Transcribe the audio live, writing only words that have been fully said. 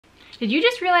Did you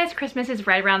just realize Christmas is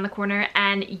right around the corner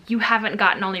and you haven't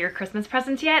gotten all your Christmas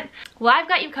presents yet? Well, I've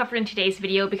got you covered in today's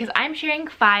video because I'm sharing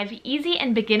 5 easy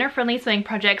and beginner-friendly sewing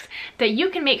projects that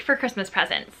you can make for Christmas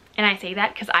presents. And I say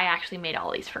that because I actually made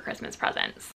all these for Christmas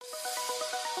presents.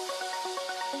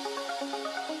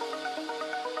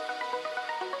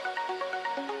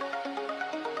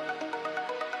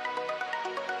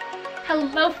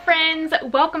 Hello friends,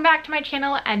 welcome back to my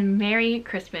channel and Merry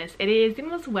Christmas. It is the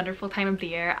most wonderful time of the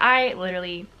year. I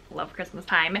literally love Christmas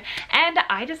time, and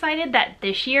I decided that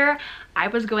this year I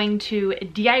was going to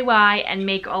DIY and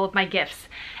make all of my gifts.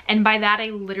 And by that I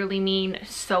literally mean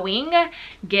sewing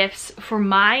gifts for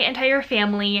my entire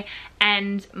family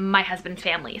and my husband's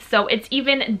family. So it's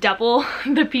even double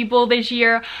the people this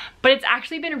year, but it's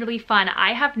actually been really fun.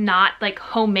 I have not like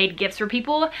homemade gifts for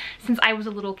people since I was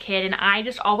a little kid, and I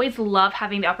just always love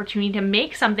having the opportunity to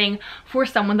make something for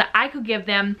someone that I could give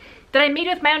them that I made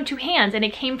with my own 2 hands, and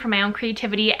it came from my own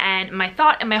creativity and my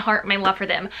thought and my heart and my love for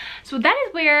them. So that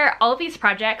is where all of these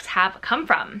projects have come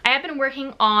from. I have been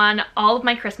working on all of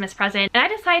my Christmas presents, and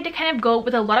I decided to kind of go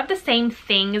with a lot of the same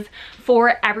things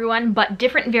for everyone, but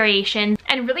different variations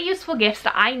and really useful gifts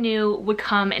that I knew would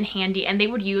come in handy and they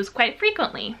would use quite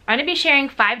frequently. I'm going to be sharing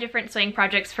 5 different sewing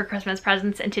projects for Christmas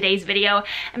presents in today's video,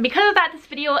 and because of that, this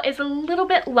video is a little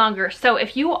bit longer. So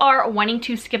if you are wanting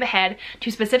to skip ahead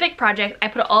to specific projects, I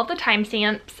put all of the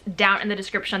timestamps down in the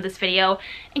description of this video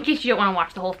in case you don't want to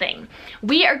watch the whole thing.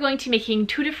 We are going to be making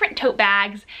 2 different tote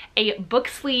bags, a book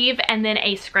sleeve, and then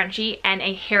a scrunchie and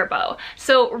a hair bow.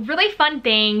 So really fun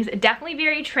things, definitely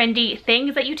very trendy,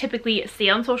 things that you typically see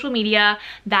on social media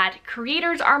that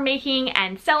creators are making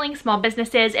and selling, small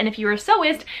businesses, and if you're a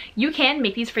sewist, you can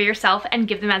make these for yourself and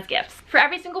give them as gifts. For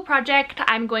every single project,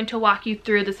 I'm going to walk you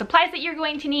through the supplies that you're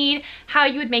going to need, how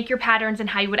you would make your patterns, and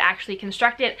how you would actually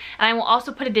construct it, and I will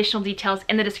also put additional details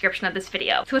in the description of this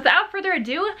video. So without further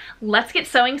ado, let's get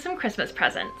sewing some Christmas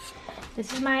presents.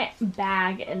 This is my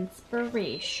bag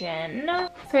inspiration.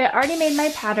 So I already made my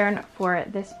pattern for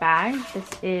this bag. This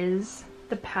is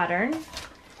the pattern.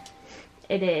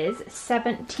 It is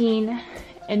 17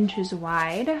 inches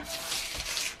wide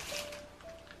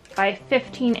by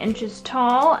 15 inches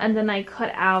tall, and then I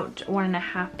cut out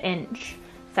 1.5 inch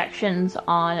sections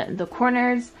on the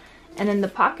corners, and then the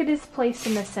pocket is placed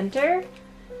in the center.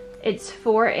 It's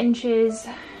 4 inches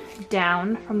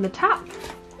down from the top,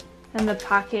 and the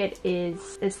pocket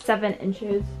is 7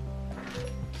 inches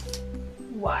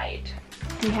wide.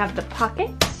 We have the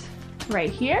pockets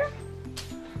right here,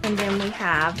 and then we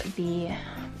have the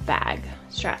bag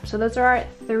strap. So those are our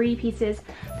 3 pieces.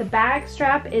 The bag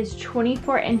strap is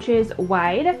 24 inches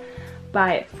wide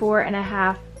by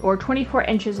 4.5, or 24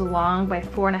 inches long by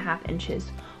 4.5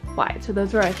 inches wide. So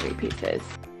those are our 3 pieces.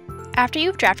 After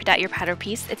you've drafted out your pattern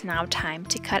piece, it's now time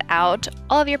to cut out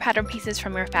all of your pattern pieces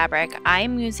from your fabric.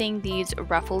 I'm using these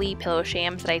ruffly pillow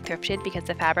shams that I thrifted because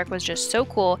the fabric was just so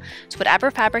cool. So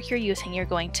whatever fabric you're using, you're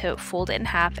going to fold it in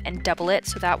half and double it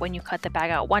so that when you cut the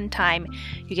bag out one time,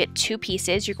 you get 2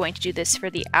 pieces. You're going to do this for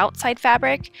the outside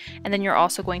fabric, and then you're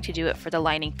also going to do it for the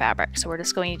lining fabric. So we're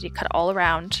just going to cut all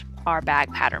around our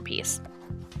bag pattern piece.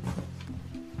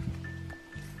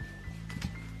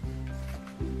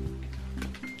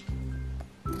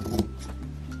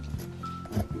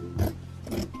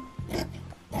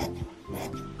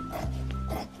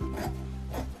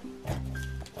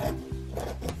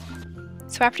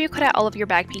 So after you cut out all of your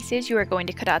bag pieces, you are going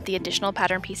to cut out the additional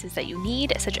pattern pieces that you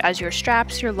need, such as your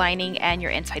straps, your lining, and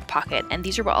your inside pocket. And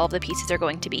these are what all of the pieces are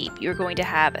going to be. You're going to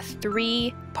have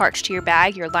 3 parts to your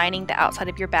bag: your lining, the outside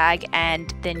of your bag,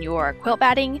 and then your quilt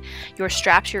batting. Your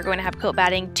straps, you're going to have quilt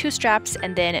batting, 2 straps,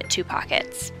 and then 2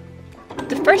 pockets.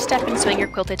 The first step in sewing your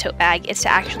quilted tote bag is to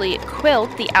actually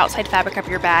quilt the outside fabric of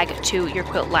your bag to your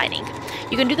quilt lining.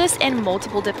 You can do this in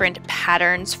multiple different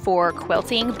patterns for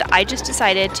quilting, but I just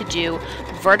decided to do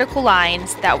vertical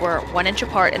lines that were 1 inch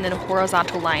apart and then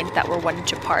horizontal lines that were 1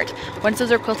 inch apart. Once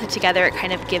those are quilted together, it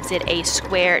kind of gives it a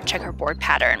square checkerboard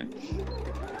pattern.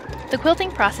 The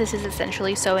quilting process is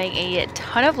essentially sewing a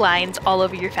ton of lines all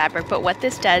over your fabric, but what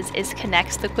this does is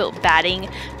connects the quilt batting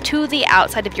to the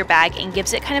outside of your bag and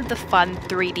gives it kind of the fun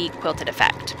 3D quilted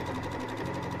effect.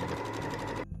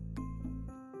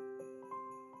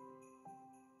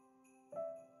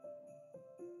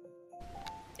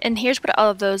 And here's what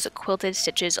all of those quilted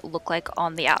stitches look like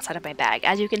on the outside of my bag.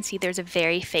 As you can see, there's a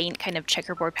very faint kind of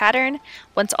checkerboard pattern.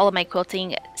 Once all of my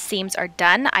quilting seams are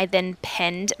done, I then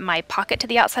pinned my pocket to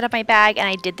the outside of my bag, and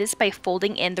I did this by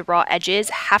folding in the raw edges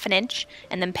 1/2 inch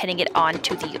and then pinning it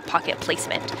onto the pocket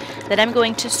placement. Then I'm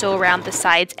going to sew around the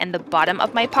sides and the bottom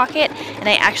of my pocket, and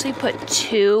I actually put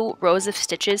 2 rows of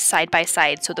stitches side by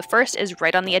side. So the first is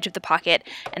right on the edge of the pocket,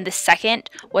 and the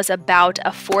second was about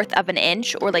 1/4 of an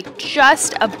inch, or like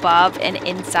just above and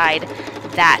inside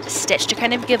that stitch, to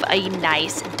kind of give a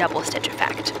nice double stitch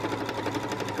effect.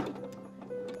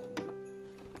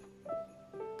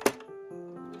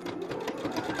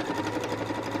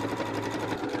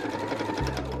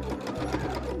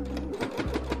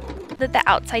 That the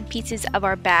outside pieces of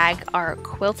our bag are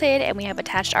quilted and we have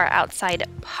attached our outside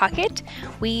pocket,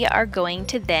 we are going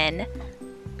to then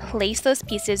place those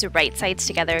pieces right sides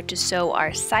together to sew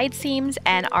our side seams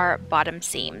and our bottom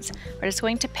seams. We're just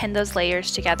going to pin those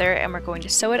layers together and we're going to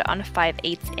sew it on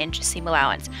 5/8 inch seam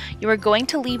allowance. You are going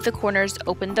to leave the corners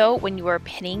open though when you are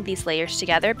pinning these layers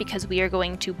together, because we are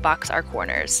going to box our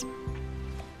corners.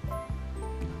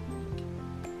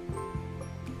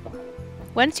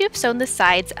 Once you've sewn the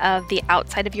sides of the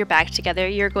outside of your bag together,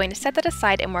 you're going to set that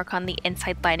aside and work on the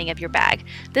inside lining of your bag.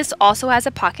 This also has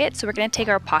a pocket, so we're going to take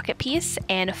our pocket piece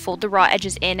and fold the raw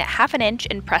edges in 1/2 inch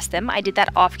and press them. I did that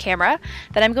off camera.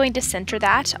 Then I'm going to center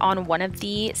that on one of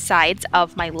the sides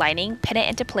of my lining, pin it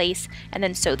into place, and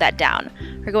then sew that down.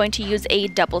 We're going to use a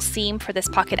double seam for this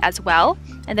pocket as well,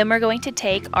 and then we're going to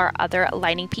take our other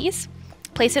lining piece,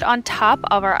 place it on top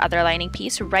of our other lining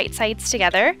piece, right sides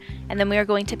together, and then we are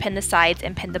going to pin the sides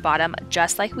and pin the bottom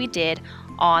just like we did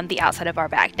on the outside of our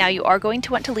bag. Now you are going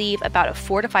to want to leave about a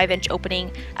 4 to 5 inch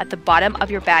opening at the bottom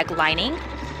of your bag lining,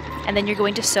 and then you're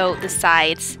going to sew the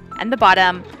sides and the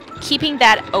bottom, keeping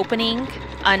that opening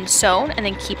unsewn and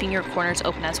then keeping your corners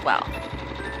open as well.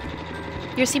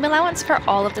 Your seam allowance for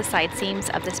all of the side seams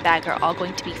of this bag are all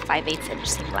going to be 5/8 inch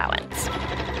seam allowance.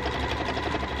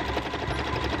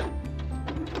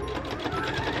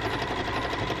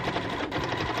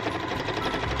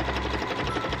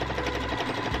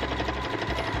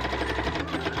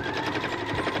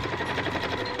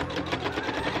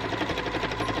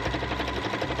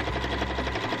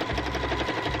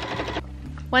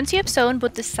 Once you have sewn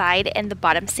both the side and the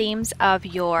bottom seams of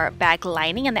your bag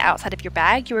lining and the outside of your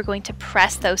bag, you are going to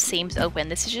press those seams open.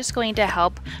 This is just going to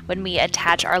help when we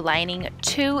attach our lining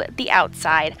to the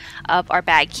outside of our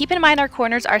bag. Keep in mind our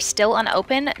corners are still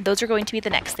unopened. Those are going to be the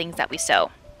next things that we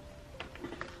sew.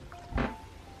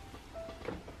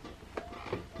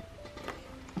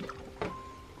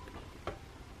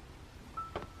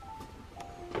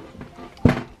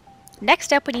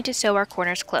 Next up, we need to sew our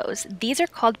corners closed. These are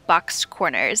called boxed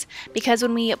corners because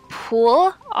when we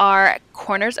pull our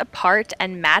corners apart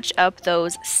and match up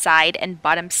those side and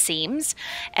bottom seams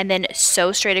and then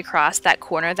sew straight across that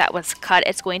corner that was cut,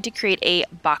 it's going to create a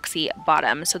boxy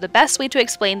bottom. So the best way to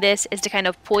explain this is to kind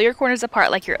of pull your corners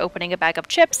apart like you're opening a bag of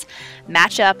chips,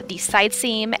 match up the side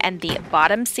seam and the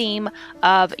bottom seam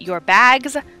of your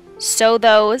bags, sew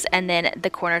those, and then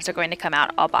the corners are going to come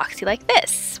out all boxy like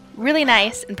this. Really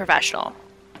nice and professional.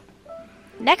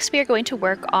 Next, we are going to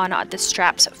work on the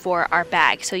straps for our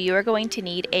bag. So you are going to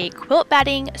need a quilt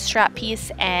batting strap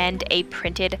piece and a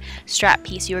printed strap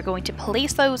piece. You are going to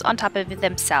place those on top of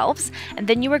themselves, and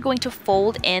then you are going to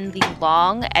fold in the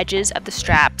long edges of the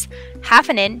straps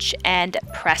 1/2 inch and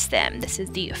press them. This is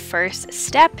the first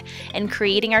step in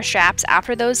creating our straps.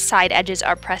 After those side edges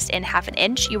are pressed in 1/2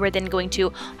 inch, you are then going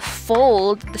to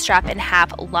fold the strap in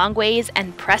half long ways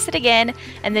and press it again,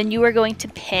 and then you are going to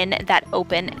pin that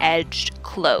open edge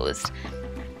closed.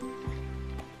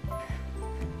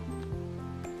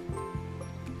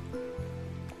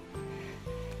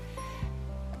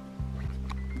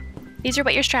 These are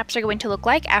what your straps are going to look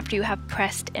like after you have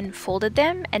pressed and folded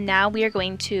them, and now we are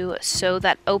going to sew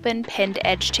that open pinned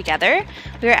edge together.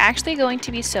 We are actually going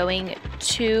to be sewing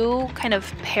 2 kind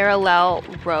of parallel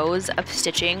rows of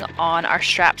stitching on our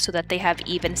straps so that they have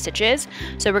even stitches.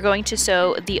 So we're going to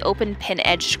sew the open pin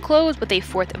edge closed with a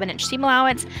 1/4 of an inch seam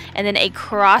allowance, and then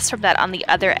across from that on the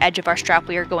other edge of our strap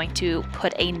we are going to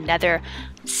put another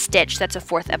stitch that's a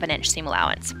 1/4 of an inch seam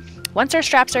allowance. Once our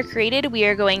straps are created, we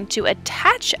are going to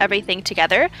attach everything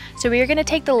together. So we are going to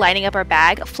take the lining of our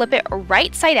bag, flip it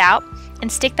right side out, and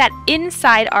stick that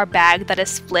inside our bag that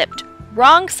is flipped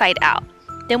wrong side out.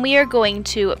 Then we are going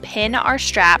to pin our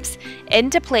straps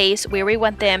into place where we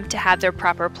want them to have their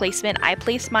proper placement. I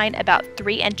placed mine about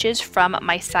 3 inches from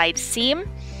my side seam.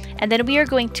 And then we are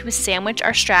going to sandwich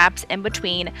our straps in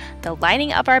between the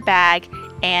lining of our bag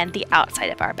and the outside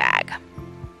of our bag.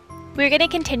 We're going to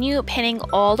continue pinning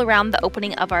all around the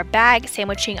opening of our bag,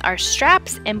 sandwiching our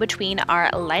straps in between our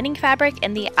lining fabric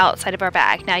and the outside of our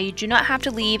bag. Now, you do not have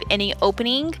to leave any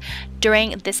opening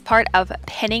during this part of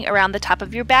pinning around the top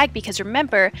of your bag, because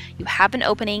remember, you have an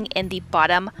opening in the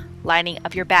bottom lining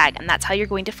of your bag, and that's how you're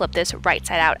going to flip this right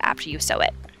side out after you sew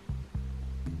it.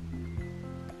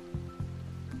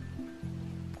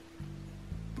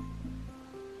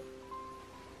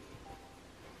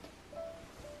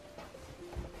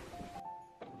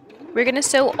 We're going to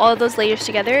sew all of those layers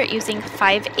together using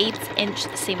 5/8 inch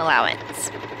seam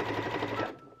allowance.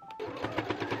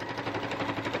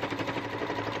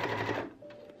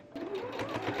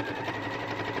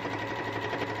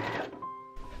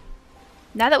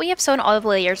 Now that we have sewn all of the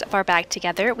layers of our bag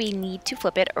together, we need to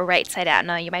flip it right side out.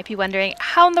 Now you might be wondering,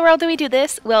 how in the world do we do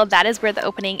this? Well, that is where the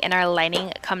opening in our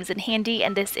lining comes in handy,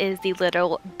 and this is the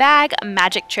little bag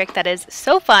magic trick that is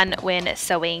so fun when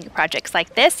sewing projects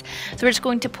like this. So we're just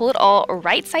going to pull it all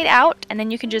right side out, and then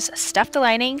you can just stuff the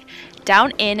lining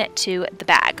down into the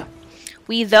bag.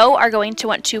 We, though, are going to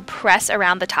want to press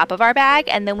around the top of our bag,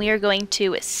 and then we are going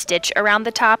to stitch around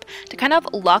the top to kind of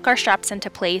lock our straps into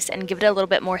place and give it a little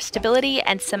bit more stability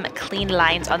and some clean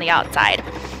lines on the outside.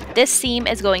 This seam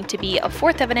is going to be a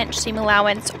 1/4 of an inch seam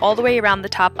allowance all the way around the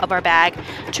top of our bag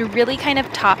to really kind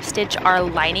of top stitch our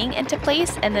lining into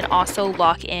place, and then also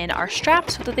lock in our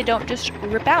straps so that they don't just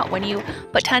rip out when you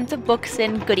put tons of books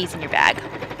and goodies in your bag.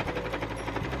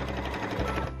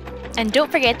 And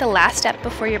don't forget, the last step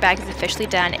before your bag is officially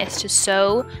done is to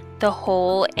sew the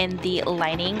hole in the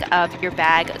lining of your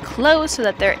bag closed so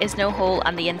that there is no hole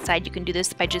on the inside. You can do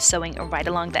this by just sewing right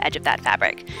along the edge of that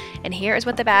fabric. And here is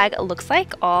what the bag looks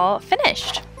like all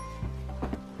finished.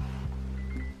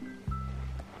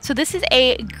 So this is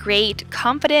a great,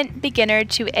 confident beginner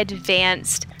to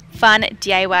advanced, fun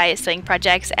DIY sewing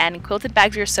projects, and quilted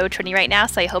bags are so trendy right now,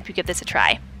 so I hope you give this a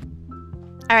try.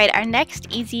 Alright, our next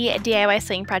easy DIY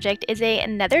sewing project is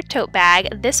another tote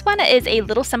bag. This one is a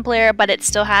little simpler, but it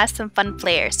still has some fun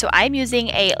flair. So I'm using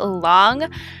a long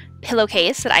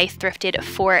pillowcase that I thrifted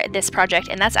for this project,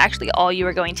 and that's actually all you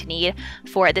are going to need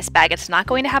for this bag. It's not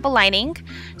going to have a lining.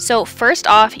 So first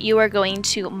off, you are going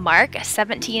to mark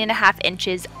 17.5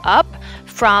 inches up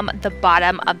from the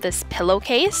bottom of this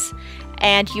pillowcase,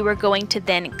 and you are going to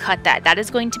then cut that. That is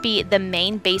going to be the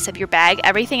main base of your bag.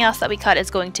 Everything else that we cut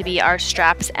is going to be our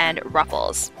straps and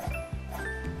ruffles.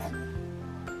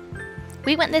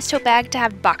 We want this tote bag to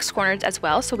have box corners as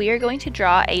well, so we are going to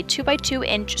draw a 2x2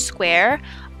 inch square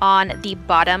on the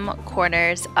bottom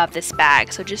corners of this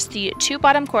bag. So just the 2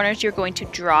 bottom corners, you're going to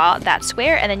draw that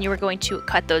square, and then you are going to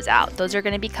cut those out. Those are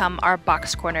going to become our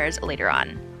box corners later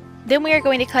on. Then we are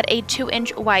going to cut a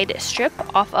 2-inch wide strip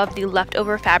off of the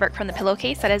leftover fabric from the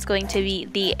pillowcase. That is going to be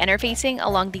the interfacing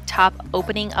along the top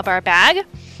opening of our bag.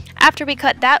 After we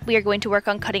cut that, we are going to work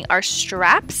on cutting our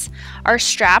straps. Our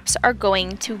straps are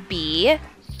going to be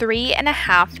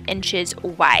 3.5 inches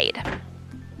wide.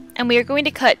 And we are going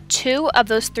to cut 2 of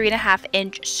those 3.5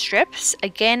 inch strips,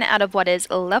 again out of what is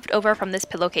left over from this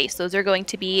pillowcase. Those are going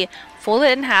to be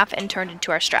folded in half and turned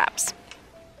into our straps.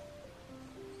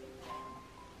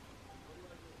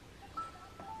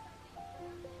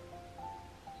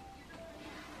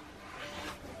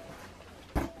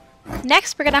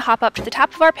 Next, we're going to hop up to the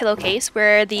top of our pillowcase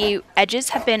where the edges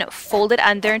have been folded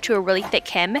under into a really thick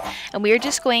hem, and we are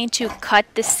just going to cut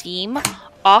the seam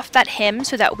off that hem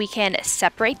so that we can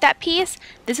separate that piece.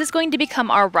 This is going to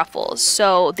become our ruffles.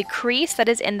 So the crease that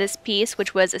is in this piece,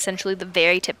 which was essentially the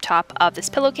very tip top of this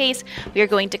pillowcase, we are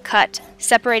going to cut,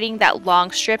 separating that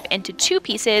long strip into 2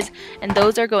 pieces, and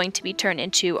those are going to be turned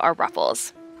into our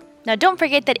ruffles. Now don't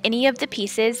forget that any of the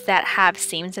pieces that have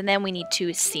seams in them, we need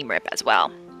to seam rip as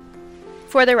well.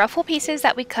 For the ruffle pieces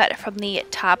that we cut from the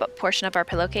top portion of our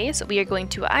pillowcase, we are going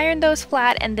to iron those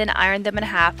flat and then iron them in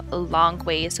half long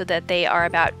ways so that they are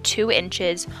about 2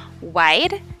 inches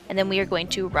wide, and then we are going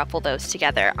to ruffle those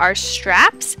together. Our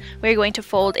straps, we are going to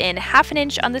fold in 1/2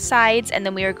 inch on the sides, and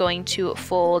then we are going to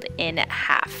fold in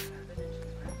half.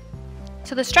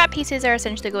 So the strap pieces are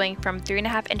essentially going from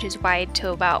 3.5 inches wide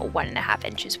to about 1.5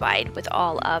 inches wide with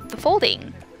all of the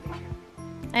folding.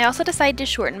 I also decided to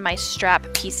shorten my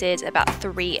strap pieces about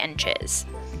 3 inches.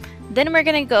 Then we're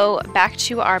going to go back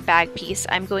to our bag piece.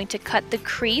 I'm going to cut the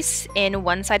crease in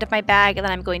one side of my bag, and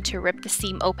then I'm going to rip the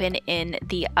seam open in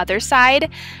the other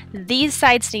side. These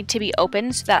sides need to be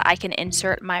open so that I can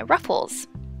insert my ruffles.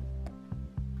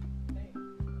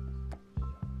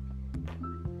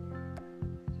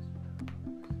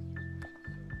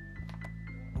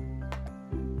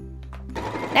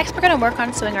 Next, we're going to work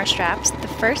on sewing our straps. The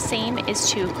first seam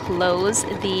is to close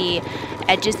the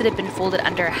edges that have been folded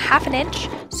under 1/2 inch.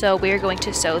 So we're going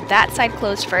to sew that side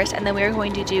closed first, and then we're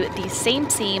going to do the same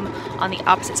seam on the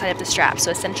opposite side of the strap.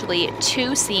 So essentially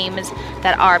 2 seams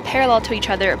that are parallel to each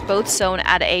other, both sewn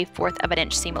at a 1/4 of an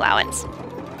inch seam allowance.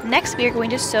 Next, we are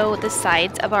going to sew the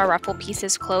sides of our ruffle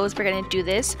pieces closed. We're going to do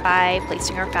this by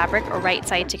placing our fabric right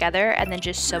side together and then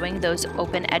just sewing those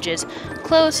open edges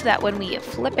closed so that when we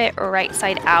flip it right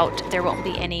side out, there won't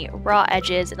be any raw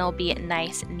edges and it'll be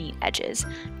nice, neat edges,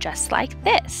 just like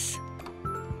this.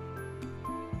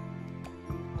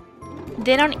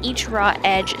 Then on each raw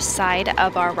edge side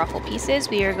of our ruffle pieces,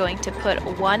 we are going to put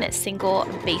 1 single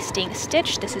basting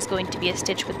stitch. This is going to be a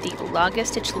stitch with the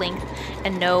longest stitch length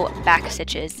and no back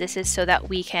stitches. This is so that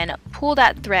we can pull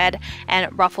that thread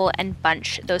and ruffle and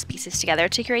bunch those pieces together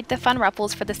to create the fun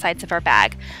ruffles for the sides of our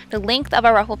bag. The length of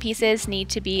our ruffle pieces need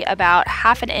to be about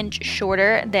 1/2 inch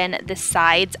shorter than the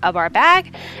sides of our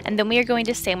bag, and then we are going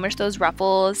to sandwich those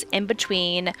ruffles in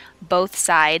between both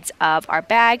sides of our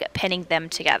bag, pinning them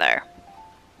together.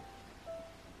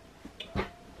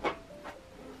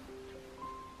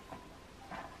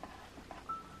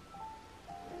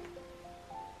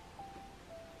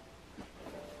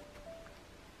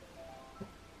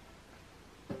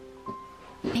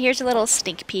 Here's a little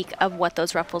sneak peek of what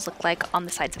those ruffles look like on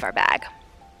the sides of our bag.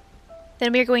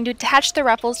 Then we are going to attach the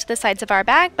ruffles to the sides of our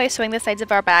bag by sewing the sides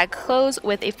of our bag closed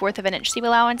with a 1/4 of an inch seam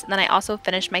allowance, and then I also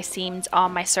finished my seams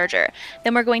on my serger.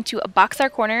 Then we're going to box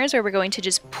our corners, where we're going to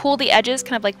just pull the edges,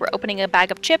 kind of like we're opening a bag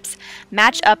of chips,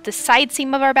 match up the side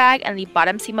seam of our bag and the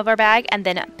bottom seam of our bag, and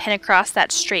then pin across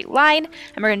that straight line.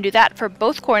 And we're going to do that for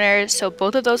both corners, so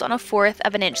both of those on a 1/4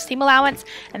 of an inch seam allowance,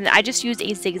 and then I just used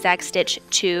a zigzag stitch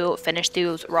to finish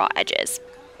those raw edges.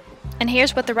 And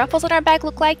here's what the ruffles on our bag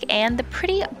look like and the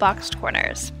pretty boxed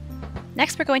corners.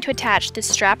 Next, we're going to attach the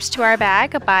straps to our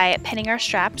bag by pinning our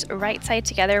straps right side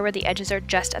together where the edges are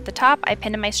just at the top. I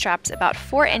pinned my straps about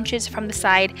 4 inches from the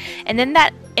side, and then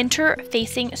that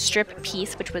interfacing strip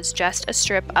piece, which was just a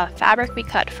strip of fabric we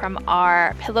cut from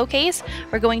our pillowcase,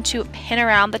 we're going to pin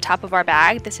around the top of our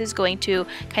bag. This is going to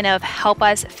kind of help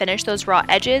us finish those raw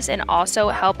edges and also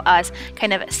help us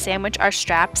kind of sandwich our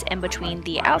straps in between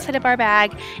the outside of our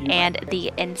bag and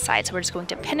the inside. So we're just going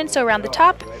to pin and sew around the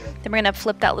top. Then we're going to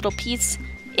flip that little piece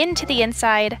into the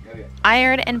inside,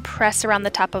 iron and press around the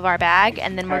top of our bag,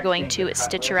 and then we're going to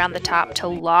stitch around the top to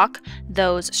lock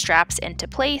those straps into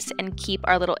place and keep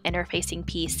our little interfacing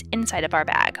piece inside of our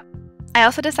bag. I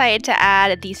also decided to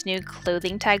add these new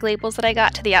clothing tag labels that I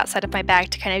got to the outside of my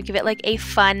bag to kind of give it like a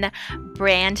fun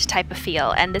brand type of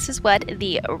feel, and this is what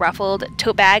the ruffled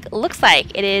tote bag looks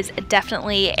like. It is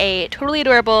definitely a totally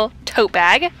adorable tote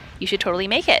bag. You should totally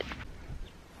make it.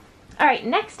 Alright,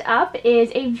 next up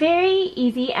is a very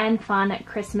easy and fun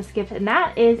Christmas gift, and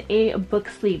that is a book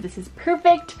sleeve. This is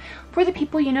perfect for the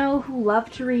people you know who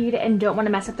love to read and don't want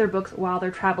to mess up their books while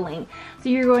they're traveling. So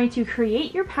you're going to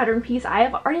create your pattern piece. I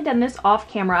have already done this off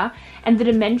camera, and the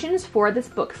dimensions for this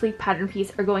book sleeve pattern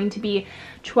piece are going to be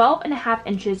 12.5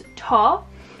 inches tall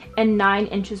and 9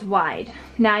 inches wide.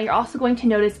 Now you're also going to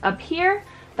notice up here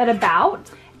that about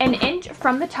an inch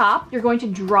from the top, you're going to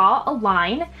draw a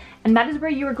line, and that is where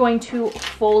you are going to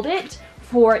fold it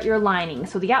for your lining.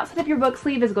 So the outside of your book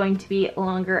sleeve is going to be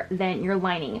longer than your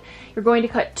lining. You're going to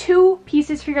cut 2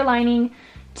 pieces for your lining,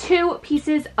 2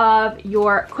 pieces of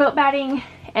your quilt batting,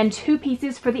 and 2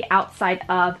 pieces for the outside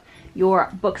of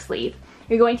your book sleeve.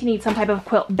 You're going to need some type of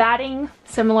quilt batting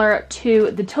similar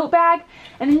to the tote bag,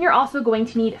 and then you're also going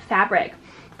to need fabric.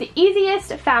 The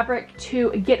easiest fabric to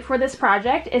get for this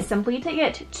project is simply to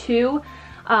get 2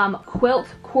 quilt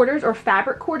quarters or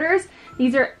fabric quarters.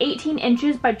 These are 18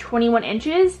 inches by 21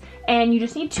 inches, and you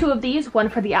just need 2 of these, one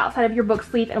for the outside of your book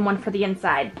sleeve and one for the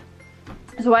inside.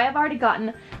 So I have already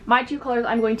gotten my 2 colors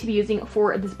I'm going to be using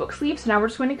for this book sleeve, so now we're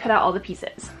just going to cut out all the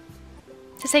pieces.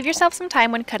 To save yourself some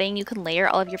time when cutting, you can layer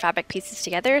all of your fabric pieces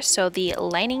together. So the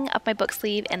lining of my book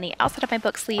sleeve and the outside of my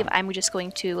book sleeve, I'm just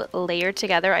going to layer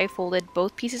together. I folded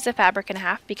both pieces of fabric in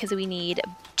half because we need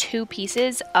 2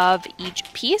 pieces of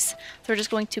each piece. So we're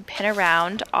just going to pin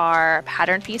around our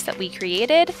pattern piece that we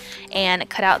created and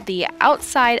cut out the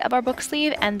outside of our book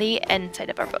sleeve and the inside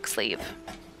of our book sleeve.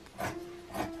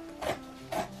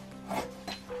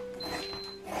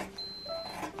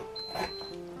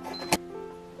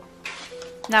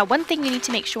 Now, one thing you need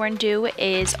to make sure and do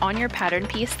is on your pattern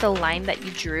piece, the line that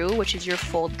you drew, which is your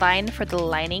fold line for the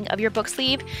lining of your book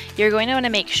sleeve, you're going to want to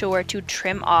make sure to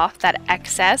trim off that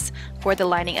excess for the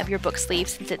lining of your book sleeve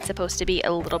since it's supposed to be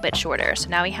a little bit shorter. So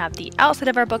now we have the outside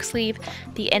of our book sleeve,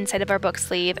 the inside of our book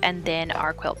sleeve, and then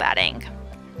our quilt batting.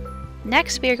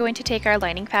 Next, we are going to take our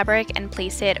lining fabric and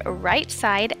place it right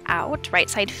side out, right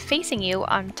side facing you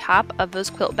on top of those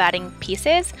quilt batting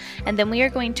pieces, and then we are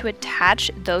going to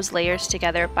attach those layers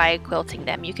together by quilting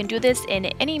them. You can do this in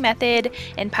any method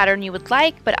and pattern you would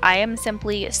like, but I am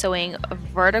simply sewing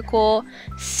vertical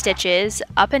stitches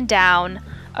up and down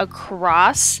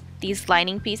across these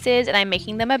lining pieces, and I'm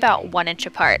making them about 1 inch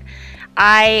apart.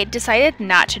 I decided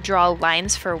not to draw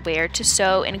lines for where to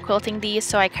sew in quilting these,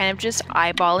 so I kind of just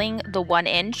eyeballing the 1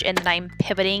 inch, and then I'm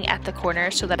pivoting at the corner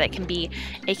so that it can be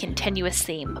a continuous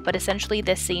seam. But essentially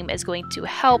this seam is going to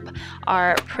help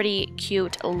our pretty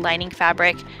cute lining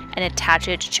fabric and attach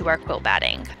it to our quilt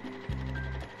batting.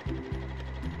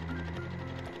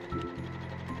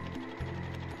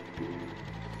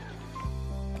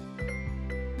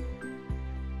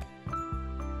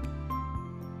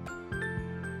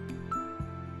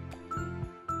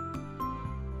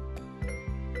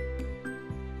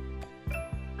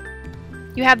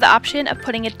 You have the option of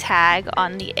putting a tag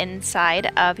on the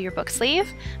inside of your book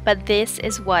sleeve, but this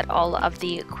is what all of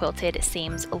the quilted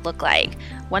seams look like.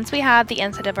 Once we have the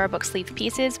inside of our book sleeve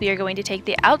pieces, we are going to take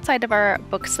the outside of our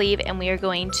book sleeve and we are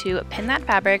going to pin that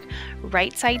fabric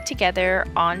right side together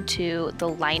onto the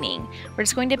lining. We're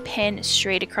just going to pin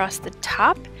straight across the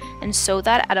top and sew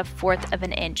that at a 1/4 of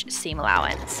an inch seam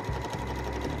allowance.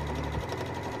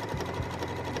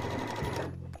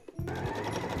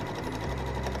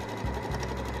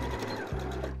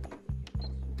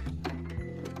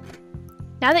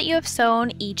 Now that you have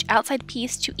sewn each outside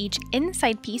piece to each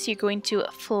inside piece, you're going to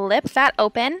flip that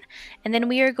open, and then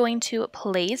we are going to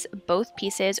place both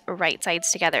pieces right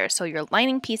sides together. So your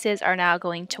lining pieces are now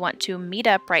going to want to meet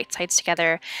up right sides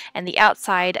together, and the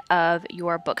outside of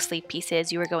your book sleeve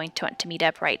pieces, you are going to want to meet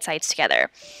up right sides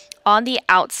together. On the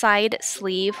outside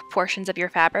sleeve portions of your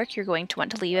fabric, you're going to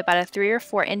want to leave about a 3 or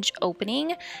 4 inch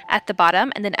opening at the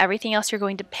bottom, and then everything else you're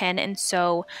going to pin and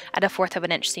sew at a 1/4 of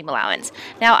an inch seam allowance.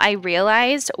 Now, I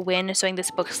realized when sewing this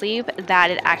book sleeve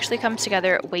that it actually comes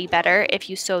together way better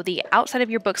if you sew the outside of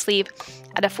your book sleeve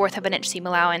at a 1/4 of an inch seam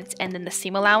allowance, and then the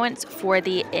seam allowance for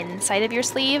the inside of your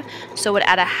sleeve, sew it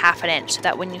at a 1/2 inch so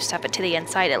that when you stuff it to the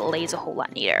inside, it lays a whole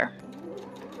lot neater.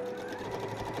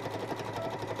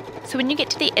 So when you get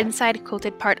to the inside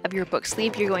quilted part of your book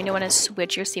sleeve, you're going to want to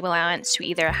switch your seam allowance to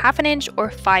either a 1/2 inch or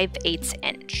 5/8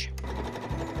 inch.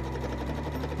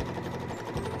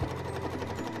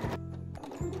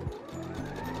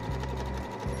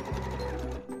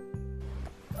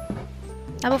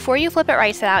 Now before you flip it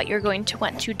right side out, you're going to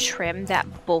want to trim that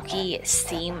bulky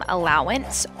seam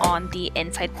allowance on the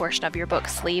inside portion of your book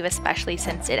sleeve, especially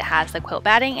since it has the quilt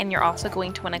batting, and you're also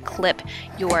going to want to clip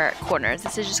your corners.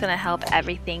 This is just going to help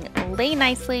everything lay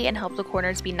nicely and help the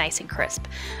corners be nice and crisp.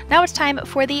 Now it's time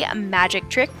for the magic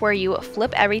trick where you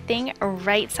flip everything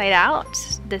right side out.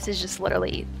 This is just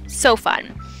literally so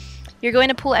fun. You're going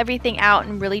to pull everything out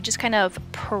and really just kind of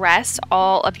press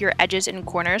all of your edges and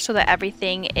corners so that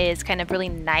everything is kind of really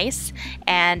nice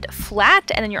and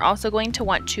flat, and then you're also going to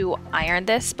want to iron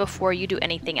this before you do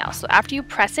anything else. So after you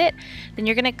press it, then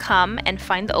you're going to come and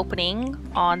find the opening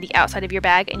on the outside of your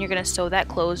bag, and you're going to sew that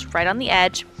closed right on the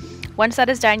edge. Once that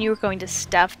is done, you're going to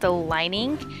stuff the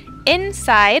lining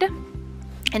inside,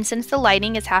 and since the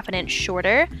lining is 1/2 inch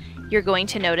shorter, you're going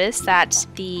to notice that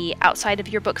the outside of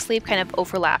your book sleeve kind of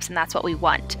overlaps, and that's what we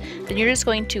want. Then you're just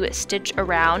going to stitch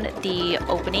around the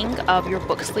opening of your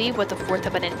book sleeve with a 1/4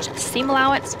 of an inch seam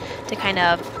allowance to kind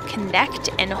of connect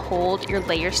and hold your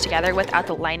layers together without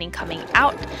the lining coming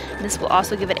out. And this will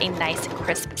also give it a nice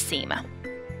crisp seam.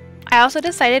 I also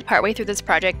decided partway through this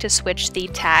project to switch the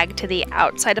tag to the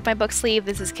outside of my book sleeve.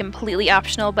 This is completely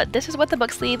optional, but this is what the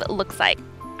book sleeve looks like.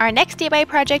 Our next DIY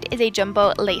project is a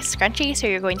jumbo lace scrunchie, so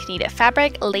you're going to need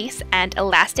fabric, lace, and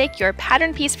elastic. Your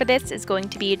pattern piece for this is going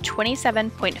to be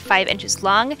 27.5 inches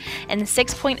long and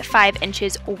 6.5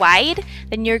 inches wide.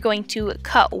 Then you're going to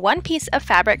cut one piece of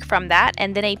fabric from that,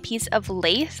 and then a piece of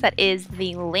lace that is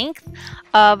the length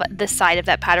of the side of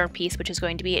that pattern piece, which is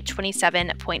going to be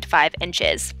 27.5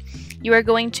 inches. You are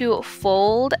going to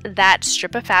fold that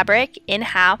strip of fabric in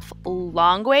half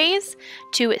long ways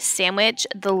to sandwich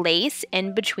the lace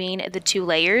in between the two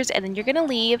layers, and then you're going to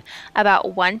leave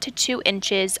about 1 to 2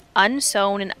 inches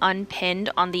unsewn and unpinned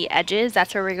on the edges.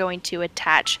 That's where we're going to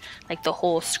attach like the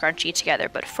whole scrunchie together.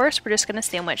 But first, we're just going to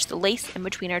sandwich the lace in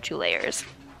between our two layers.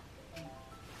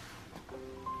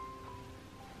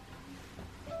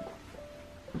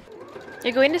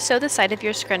 You're going to sew the side of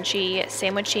your scrunchie,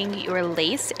 sandwiching your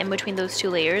lace in between those two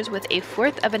layers with a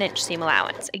 1/4 of an inch seam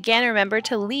allowance. Again, remember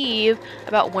to leave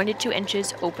about 1 to 2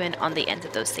 inches open on the ends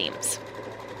of those seams.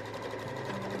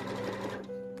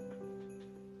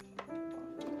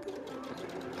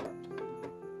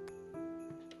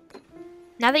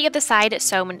 Now that you have the side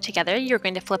sewn together, you're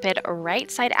going to flip it right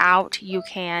side out. You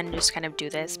can just kind of do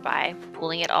this by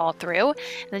pulling it all through.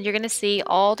 And then you're going to see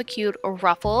all the cute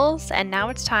ruffles. And now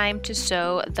it's time to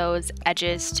sew those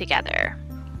edges together.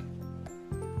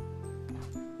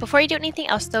 Before you do anything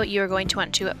else though, you're going to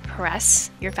want to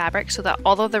press your fabric so that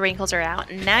all of the wrinkles are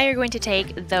out. Now you're going to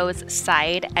take those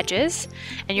side edges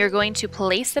and you're going to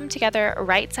place them together,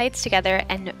 right sides together,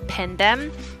 and pin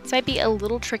them. This might be a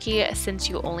little tricky since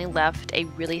you only left a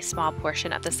really small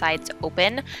portion of the sides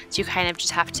open. So you kind of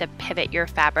just have to pivot your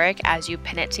fabric as you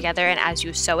pin it together, and as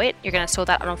you sew it, you're going to sew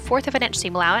that on 1/4 of an inch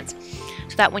seam allowance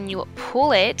so that when you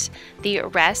pull it, the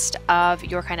rest of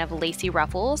your kind of lacy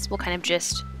ruffles will kind of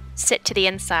just sit to the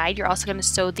inside. You're also going to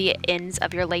sew the ends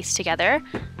of your lace together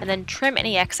and then trim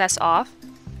any excess off.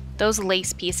 Those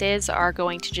lace pieces are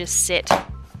going to just sit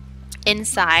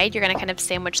inside. You're going to kind of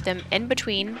sandwich them in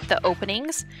between the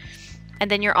openings. And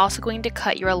then you're also going to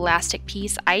cut your elastic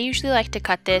piece. I usually like to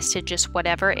cut this to just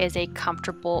whatever is a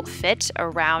comfortable fit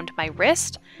around my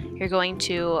wrist. You're going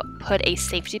to put a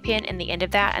safety pin in the end of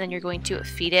that, and then you're going to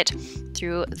feed it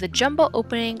through the jumbo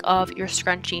opening of your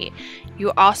scrunchie.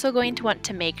 You're also going to want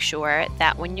to make sure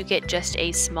that when you get just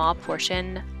a small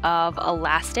portion of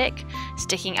elastic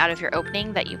sticking out of your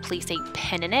opening, that you place a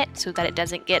pin in it so that it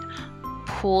doesn't get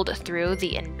pulled through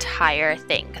the entire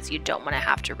thing, because you don't want to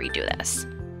have to redo this.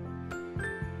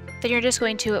 Then you're just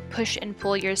going to push and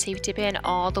pull your safety pin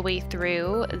all the way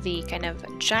through the kind of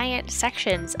giant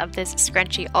sections of this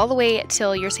scrunchie, all the way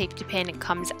till your safety pin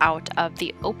comes out of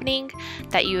the opening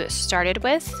that you started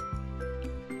with.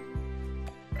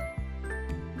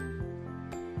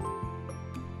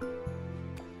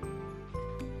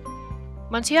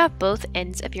 Once you have both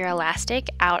ends of your elastic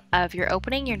out of your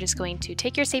opening, you're just going to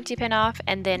take your safety pin off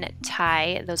and then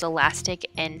tie those elastic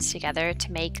ends together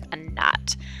to make a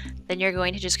knot. Then you're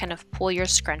going to just kind of pull your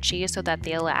scrunchie so that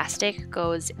the elastic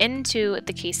goes into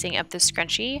the casing of the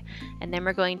scrunchie, and then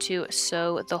we're going to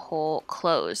sew the hole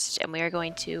closed. And we are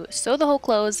going to sew the hole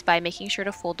closed by making sure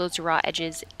to fold those raw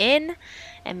edges in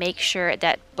and make sure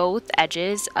that both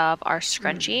edges of our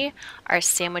scrunchie are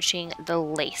sandwiching the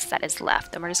lace that is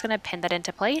left. And we're just going to pin that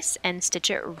into place and stitch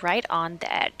it right on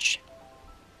the edge.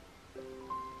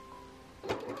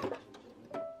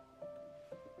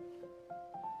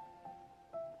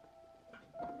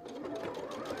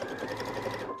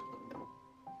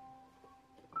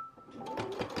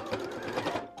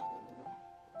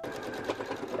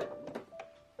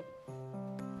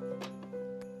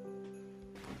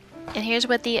 And here's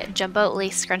what the jumbo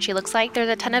lace scrunchie looks like. There's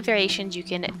a ton of variations you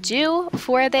can do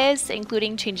for this,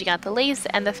 including changing out the lace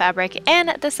and the fabric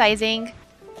and the sizing.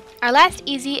 Our last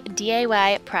easy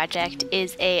DIY project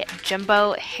is a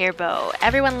jumbo hair bow.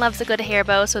 Everyone loves a good hair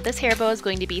bow, so this hair bow is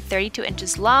going to be 32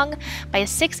 inches long by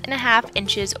 6.5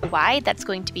 inches wide. That's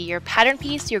going to be your pattern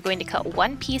piece. You're going to cut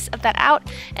one piece of that out,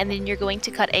 and then you're going to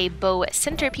cut a bow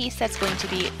center piece that's going to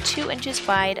be 2 inches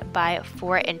wide by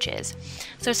 4 inches.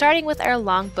 So starting with our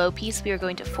long bow piece, we are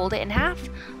going to fold it in half,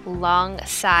 long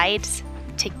sides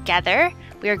together.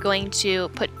 We are going to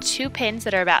put 2 pins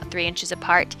that are about 3 inches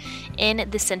apart in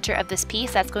the center of this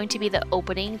piece. That's going to be the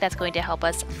opening that's going to help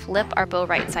us flip our bow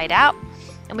right side out.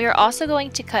 And we are also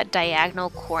going to cut diagonal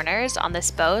corners on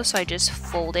this bow. So I just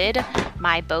folded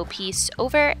my bow piece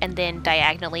over and then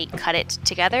diagonally cut it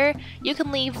together. You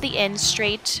can leave the end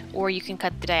straight, or you can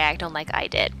cut the diagonal like I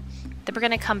did. Then we're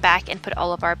going to come back and put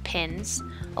all of our pins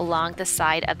along the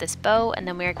side of this bow, and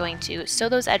then we are going to sew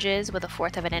those edges with a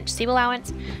 1/4 of an inch seam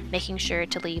allowance, making sure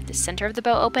to leave the center of the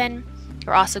bow open.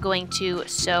 We're also going to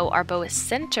sew our bow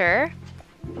center,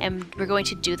 and we're going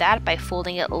to do that by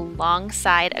folding it long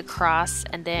side across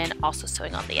and then also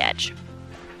sewing on the edge.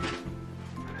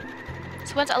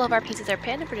 So once all of our pieces are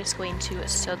pinned, we're just going to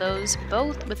sew those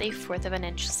both with a 1/4 of an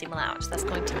inch seam allowance. That's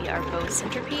going to be our bow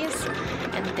center piece,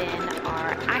 and then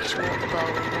our actual bow,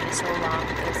 we're going to sew along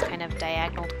those kind of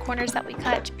diagonal corners that we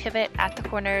cut, pivot at the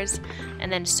corners,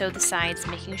 and then sew the sides,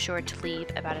 making sure to leave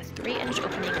about a 3-inch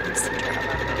opening in the center of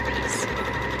our bow piece.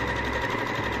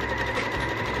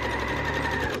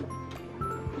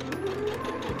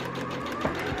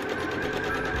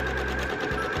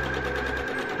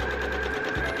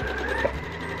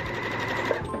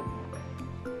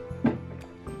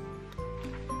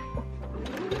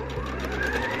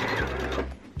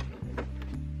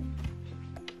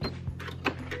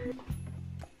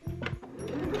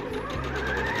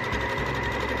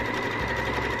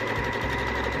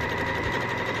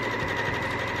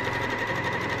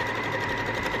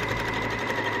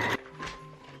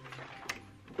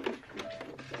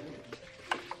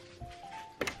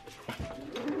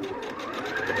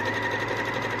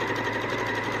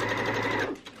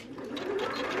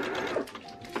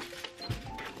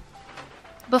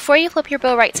 Before you flip your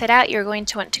bow right side out, you're going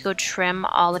to want to go trim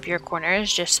all of your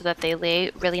corners just so that they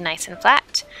lay really nice and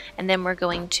flat. And then we're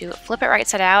going to flip it right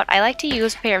side out. I like to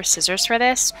use a pair of scissors for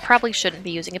this. Probably shouldn't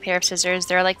be using a pair of scissors.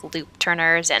 They're like loop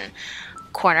turners and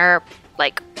corner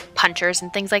like punchers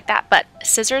and things like that. But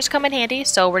scissors come in handy,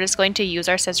 so we're just going to use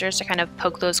our scissors to kind of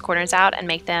poke those corners out and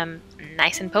make them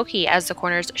nice and pokey as the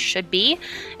corners should be.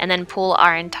 And then pull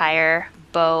our entire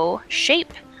bow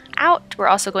shape out. We're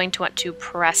also going to want to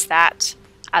press that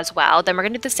as well. Then we're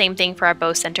going to do the same thing for our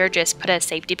bow center. Just put a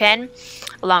safety pin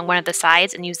along one of the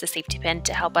sides and use the safety pin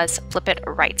to help us flip it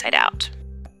right side out.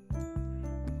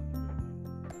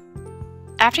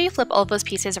 After you flip all of those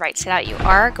pieces right side out, you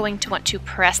are going to want to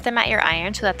press them at your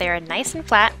iron so that they are nice and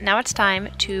flat. Now it's time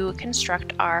to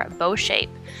construct our bow shape.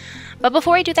 But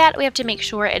before we do that, we have to make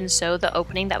sure and sew the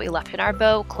opening that we left in our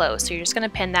bow closed. So you're just going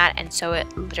to pin that and sew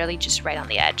it literally just right on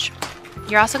the edge.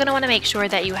 You're also going to want to make sure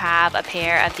that you have a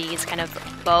pair of these kind of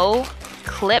bow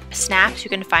clip snaps. You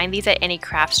can find these at any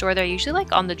craft store. They're usually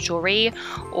like on the jewelry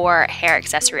or hair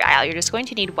accessory aisle. You're just going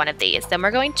to need one of these. Then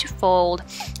we're going to fold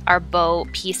our bow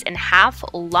piece in half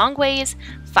long ways,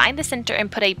 find the center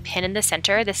and put a pin in the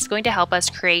center. This is going to help us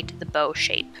create the bow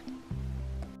shape.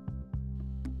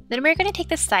 Then we're going to take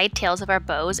the side tails of our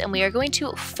bows and we are going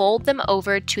to fold them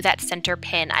over to that center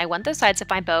pin. I want the sides of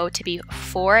my bow to be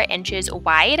 4 inches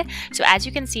wide. So as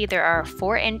you can see, there are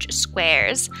 4-inch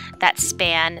squares that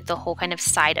span the whole kind of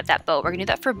side of that bow. We're going to do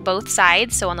that for both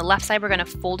sides. So on the left side, we're going to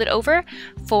fold it over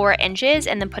 4 inches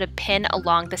and then put a pin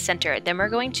along the center. Then we're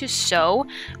going to sew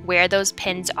where those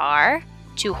pins are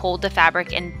to hold the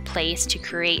fabric in place to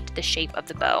create the shape of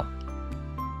the bow.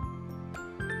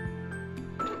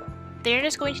 Then you're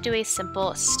just going to do a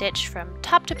simple stitch from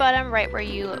top to bottom right where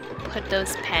you put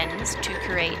those pins to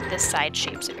create the side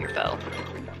shapes of your bow.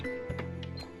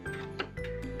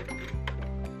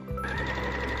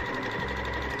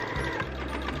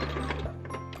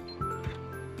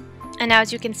 And now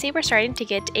as you can see, we're starting to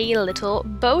get a little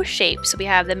bow shape. So we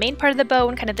have the main part of the bow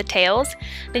and kind of the tails.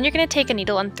 Then you're going to take a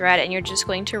needle and thread and you're just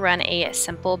going to run a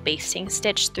simple basting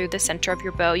stitch through the center of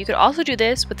your bow. You could also do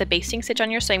this with a basting stitch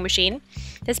on your sewing machine.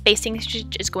 This basting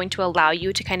stitch is going to allow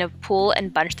you to kind of pull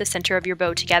and bunch the center of your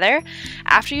bow together.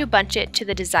 After you bunch it to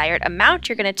the desired amount,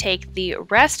 you're going to take the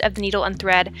rest of the needle and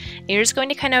thread and you're just going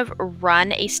to kind of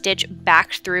run a stitch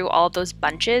back through all of those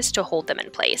bunches to hold them in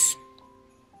place.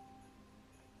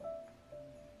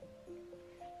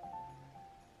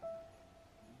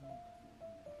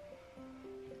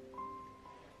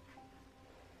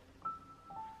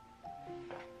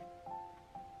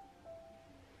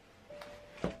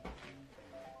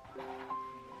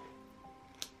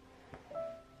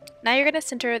 Now you're going to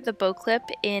center the bow clip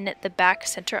in the back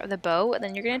center of the bow, and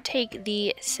then you're going to take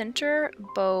the center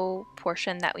bow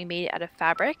portion that we made out of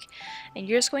fabric, and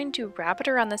you're just going to wrap it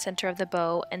around the center of the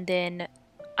bow and then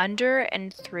under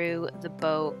and through the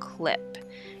bow clip.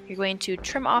 You're going to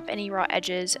trim off any raw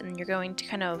edges, and you're going to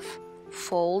kind of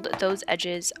fold those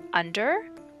edges under,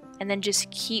 and then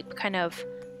just keep kind of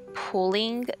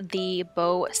pulling the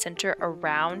bow center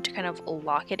around to kind of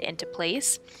lock it into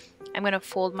place. I'm going to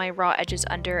fold my raw edges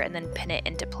under and then pin it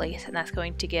into place, and that's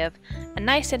going to give a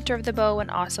nice center of the bow and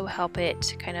also help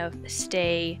it kind of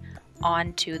stay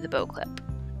onto the bow clip.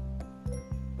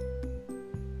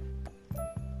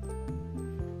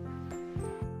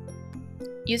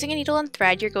 Using a needle and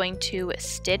thread, you're going to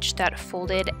stitch that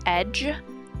folded edge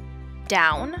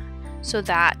down so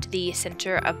that the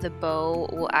center of the bow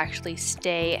will actually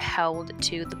stay held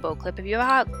to the bow clip. If you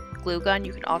have a glue gun,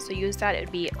 you can also use that. It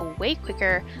would be way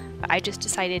quicker, but I just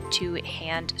decided to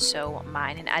hand sew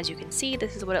mine. And as you can see,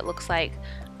 this is what it looks like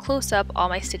close up, all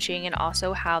my stitching, and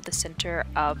also how the center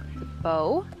of the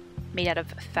bow made out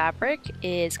of fabric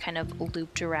is kind of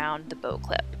looped around the bow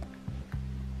clip.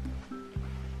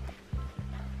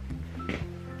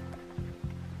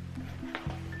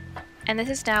 And this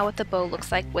is now what the bow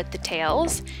looks like with the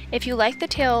tails. If you like the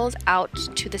tails out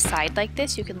to the side like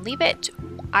this, you can leave it.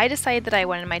 I decided that I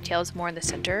wanted my tails more in the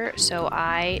center, so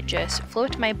I just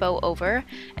flipped my bow over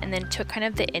and then took kind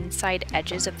of the inside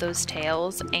edges of those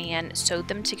tails and sewed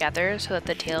them together so that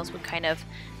the tails would kind of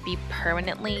be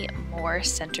permanently more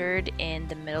centered in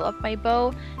the middle of my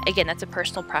bow. Again, that's a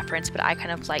personal preference, but I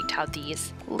kind of liked how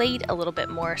these laid a little bit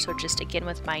more. So just again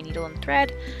with my needle and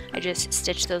thread, I just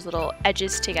stitched those little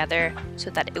edges together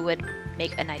so that it would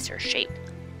make a nicer shape.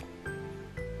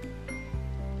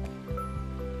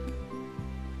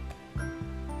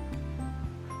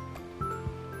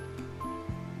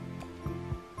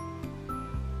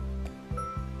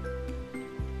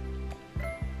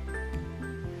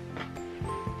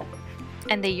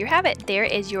 And there you have it. There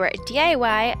is your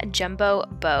DIY jumbo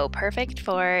bow, perfect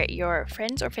for your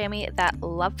friends or family that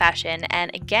love fashion.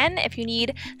 And again, if you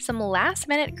need some last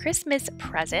minute Christmas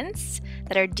presents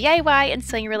that are DIY and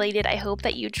sewing related, I hope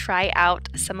that you try out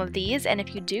some of these. And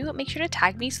if you do, make sure to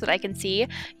tag me so that I can see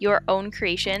your own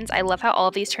creations. I love how all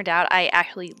of these turned out. I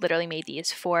actually literally made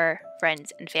these for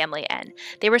friends and family, and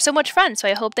they were so much fun. So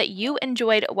I hope that you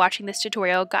enjoyed watching this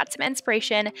tutorial, got some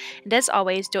inspiration, and as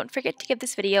always, don't forget to give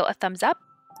this video a thumbs up.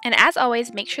 And as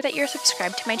always, make sure that you're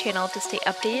subscribed to my channel to stay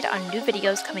updated on new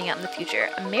videos coming out in the future.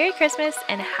 Merry Christmas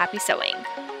and happy sewing!